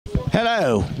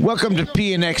Hello, welcome to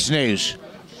PNX News.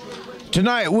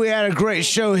 Tonight we had a great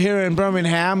show here in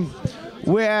Birmingham.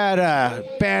 We had a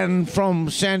band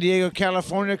from San Diego,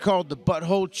 California called the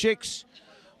Revolt-Chix.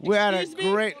 We had a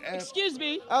great... Excuse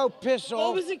me. Oh, piss off.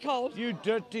 What was it called? You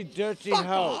dirty, dirty Fuck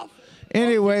hoe. off.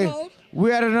 Anyway,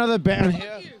 we had another band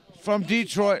here from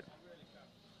Detroit.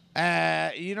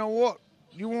 You know what?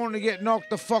 You want to get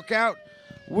knocked the fuck out?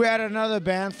 We had another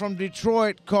band from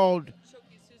Detroit called...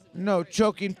 No,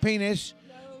 Choking Penis.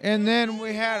 And then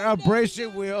we had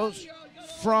Abrasive Wheels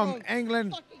from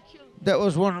England. That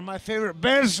was one of my favorite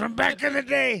bands from back in the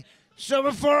day. So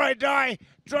before I die,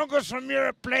 Drunkers from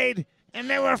Europe played, and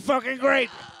they were fucking great.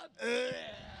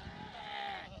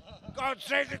 God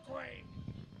save the Queen.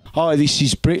 Hi, this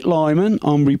is Britt Lyman.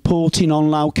 I'm reporting on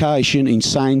location in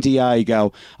San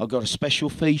Diego. I've got a special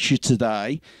feature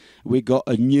today. We've got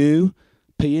a new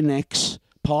PNX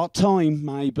part-time,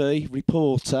 maybe,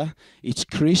 reporter. It's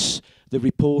Chris, the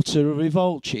reporter of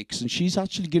Revolt-Chix, and she's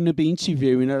actually going to be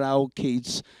interviewing her old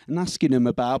kids and asking them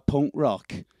about punk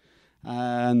rock.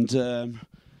 And who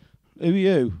are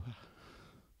you?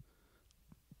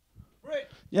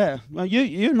 Rick. Yeah, well,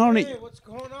 you're not Hey, it. what's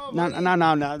going on?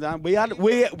 No.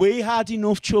 We had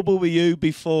enough trouble with you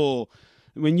before.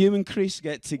 When you and Chris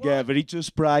get together, it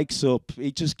just breaks up.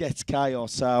 It just gets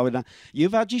chaos. So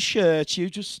you've had your shirt. You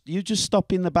just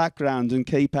stop in the background and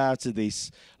keep out of this.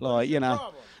 Like, you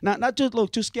know. Now,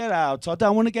 just get out. I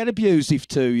don't want to get abusive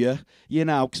to you, you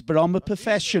know. But I'm a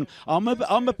profession. I'm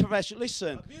a professional.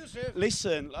 Listen.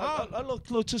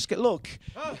 Look. Just get look.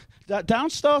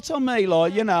 Don't start on me,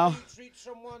 like, you know. Treat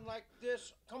someone like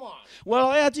this. Come on. Well,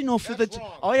 I had enough of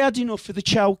the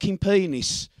choking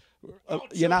penis.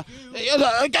 You know.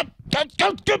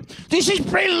 This is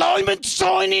Britt Lyman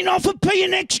signing off of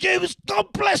PNX News.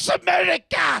 God bless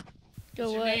America.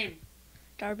 What's your name?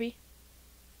 Darby.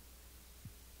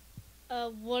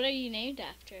 What are you named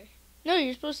after? No,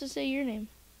 you're supposed to say your name.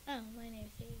 Oh, my name's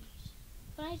Age.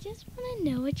 But I just want to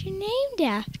know what you're named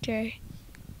after.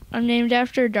 I'm named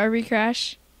after Darby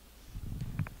Crash.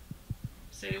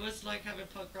 Say, what's it like having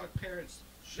punk rock parents?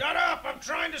 Shut up! I'm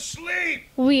trying to sleep.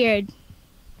 Weird.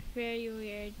 Very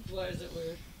weird. Why is it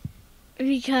weird?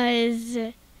 Because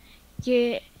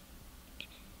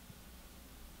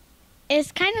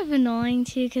it's kind of annoying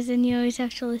too, because then you always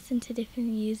have to listen to different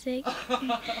music.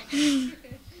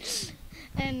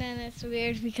 And then it's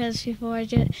weird because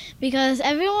because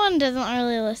everyone doesn't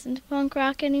really listen to punk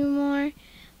rock anymore.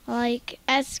 Like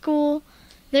at school,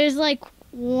 there's like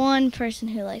one person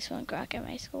who likes punk rock at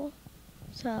my school.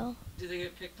 So. Do they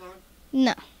get picked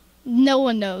on? No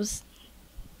one knows.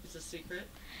 It's a secret?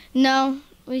 No,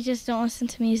 we just don't listen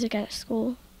to music at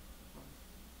school.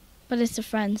 But it's a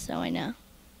friend, so I know.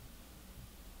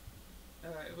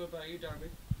 Alright, what about you, Darby?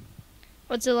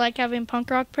 What's it like having punk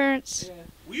rock parents? Yeah.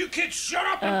 Will you kids shut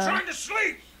up? I'm trying to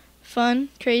sleep. Fun,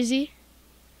 crazy.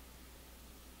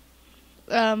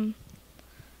 I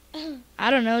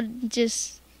don't know,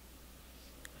 just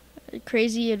a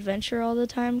crazy adventure all the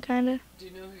time, kind of. Do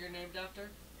you know who you're named after?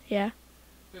 Yeah.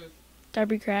 Who?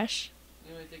 Darby Crash.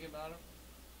 You know anything about him?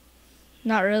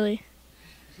 Not really.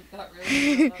 Not really?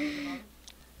 You don't know anything about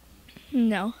him?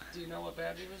 No. Do you know what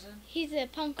band he was in? He's a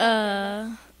punk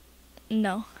rock.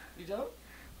 No. You don't?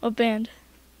 What band?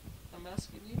 I'm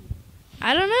asking you.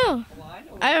 I don't know. Well, I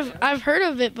know what band. I've heard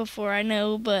of it before, I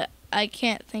know, but I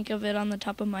can't think of it on the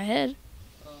top of my head.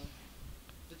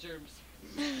 The Germs.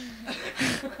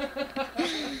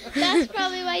 That's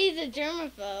probably why he's a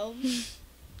germaphobe.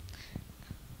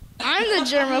 I'm the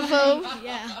germaphobe.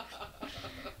 Yeah.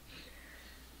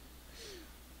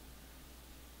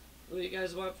 What do you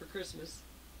guys want for Christmas?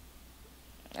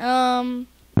 Some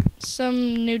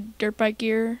new dirt bike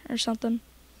gear or something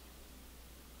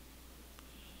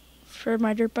for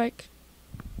my dirt bike.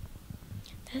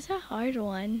 That's a hard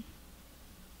one.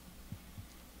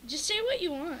 Just say what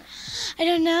you want. I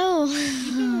don't know.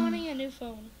 You've been wanting a new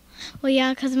phone. Well,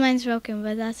 yeah, because mine's broken,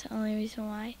 but that's the only reason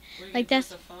why. What are you Like, gonna do that's-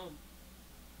 with the phone?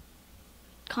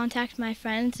 Contact my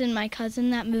friends and my cousin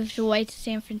that moved away to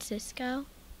San Francisco.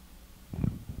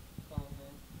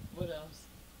 What else?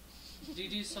 Do you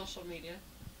do social media?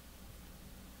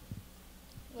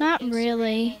 Not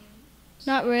really.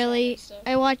 Not really.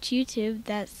 I watch YouTube.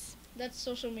 That's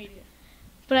social media.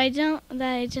 But I don't.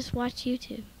 That I just watch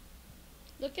YouTube.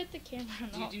 Look at the camera.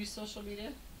 Do you do social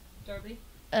media, Darby?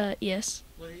 Yes.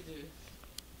 What do you do?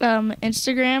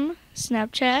 Instagram,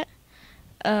 Snapchat,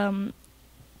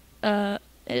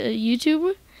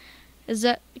 YouTube. Is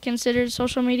that considered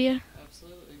social media?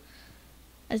 Absolutely.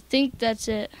 I think that's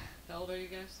it. How old are you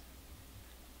guys?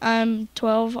 I'm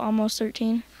 12, almost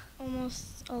 13.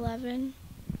 Almost 11.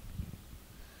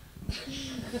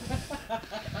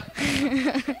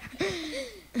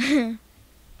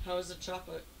 How was the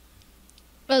chocolate?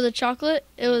 Oh, the chocolate?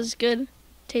 It was good.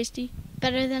 Tasty.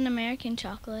 Better than American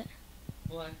chocolate.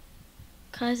 Why?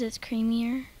 'Cause it's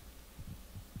creamier.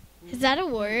 Is that a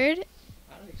word?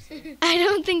 I don't think so. I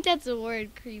don't think that's a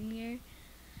word, creamier.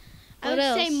 I What would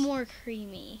say else? more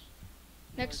creamy.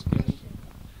 Next question.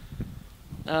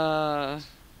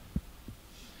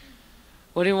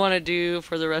 What do you want to do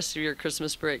for the rest of your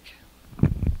Christmas break?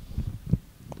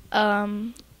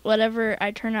 Whatever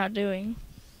I turn out doing.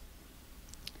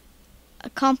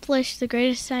 Accomplish the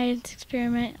greatest science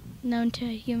experiment known to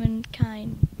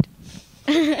humankind.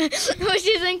 Which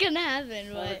isn't gonna happen,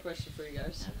 Another but question for you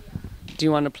guys. Do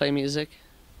you want to play music?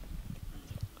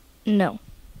 No.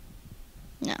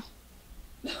 no.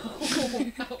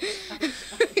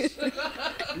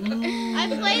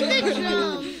 I played the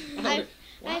drum.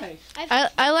 Why?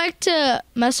 I like to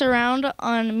mess around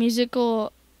on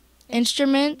musical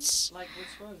instruments Like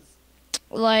which ones?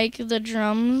 like the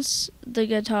drums, the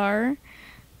guitar,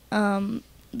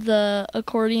 the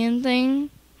accordion thing,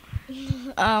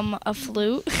 a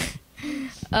flute,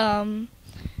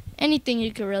 anything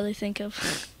you could really think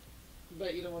of.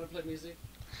 But you don't want to play music?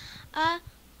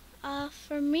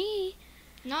 For me,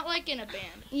 Not like in a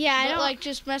band. yeah, I But don't like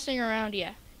just messing around,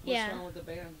 yeah. What's Yeah. wrong with the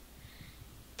band?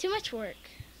 too much work.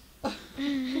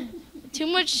 Too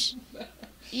much.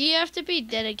 You have to be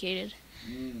dedicated.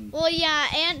 Well, yeah,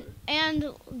 and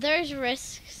there's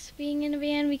risks being in a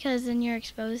band because then you're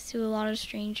exposed to a lot of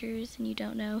strangers and you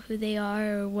don't know who they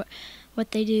are or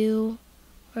what they do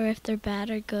or if they're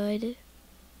bad or good.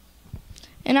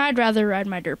 And I'd rather ride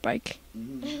my dirt bike.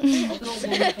 I've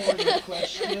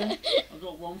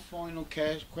got one final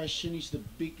question. Question. It's the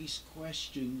biggest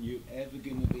question you're ever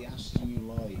going to be asked in your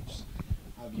lives.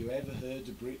 Have you ever heard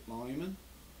of Britt Lyman?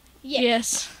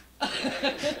 Yes.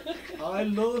 I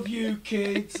love you,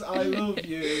 kids. I love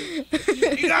you.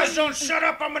 You guys don't shut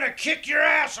up, I'm gonna kick your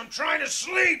ass. I'm trying to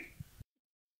sleep.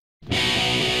 Have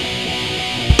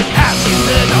you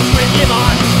heard of Britt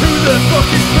Lyman? Who the fuck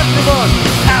is Britt Lyman?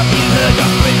 Have you heard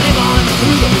of Britt Lyman? Who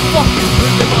the fuck is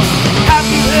Britt Lyman? Have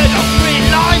you heard of Britt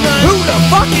Lyman? Who the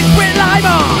fuck is Britt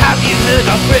Lyman? Have you heard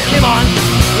of Britt Lyman?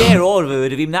 Yeah, I've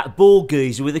heard of him, that bald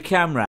geezer with a camera.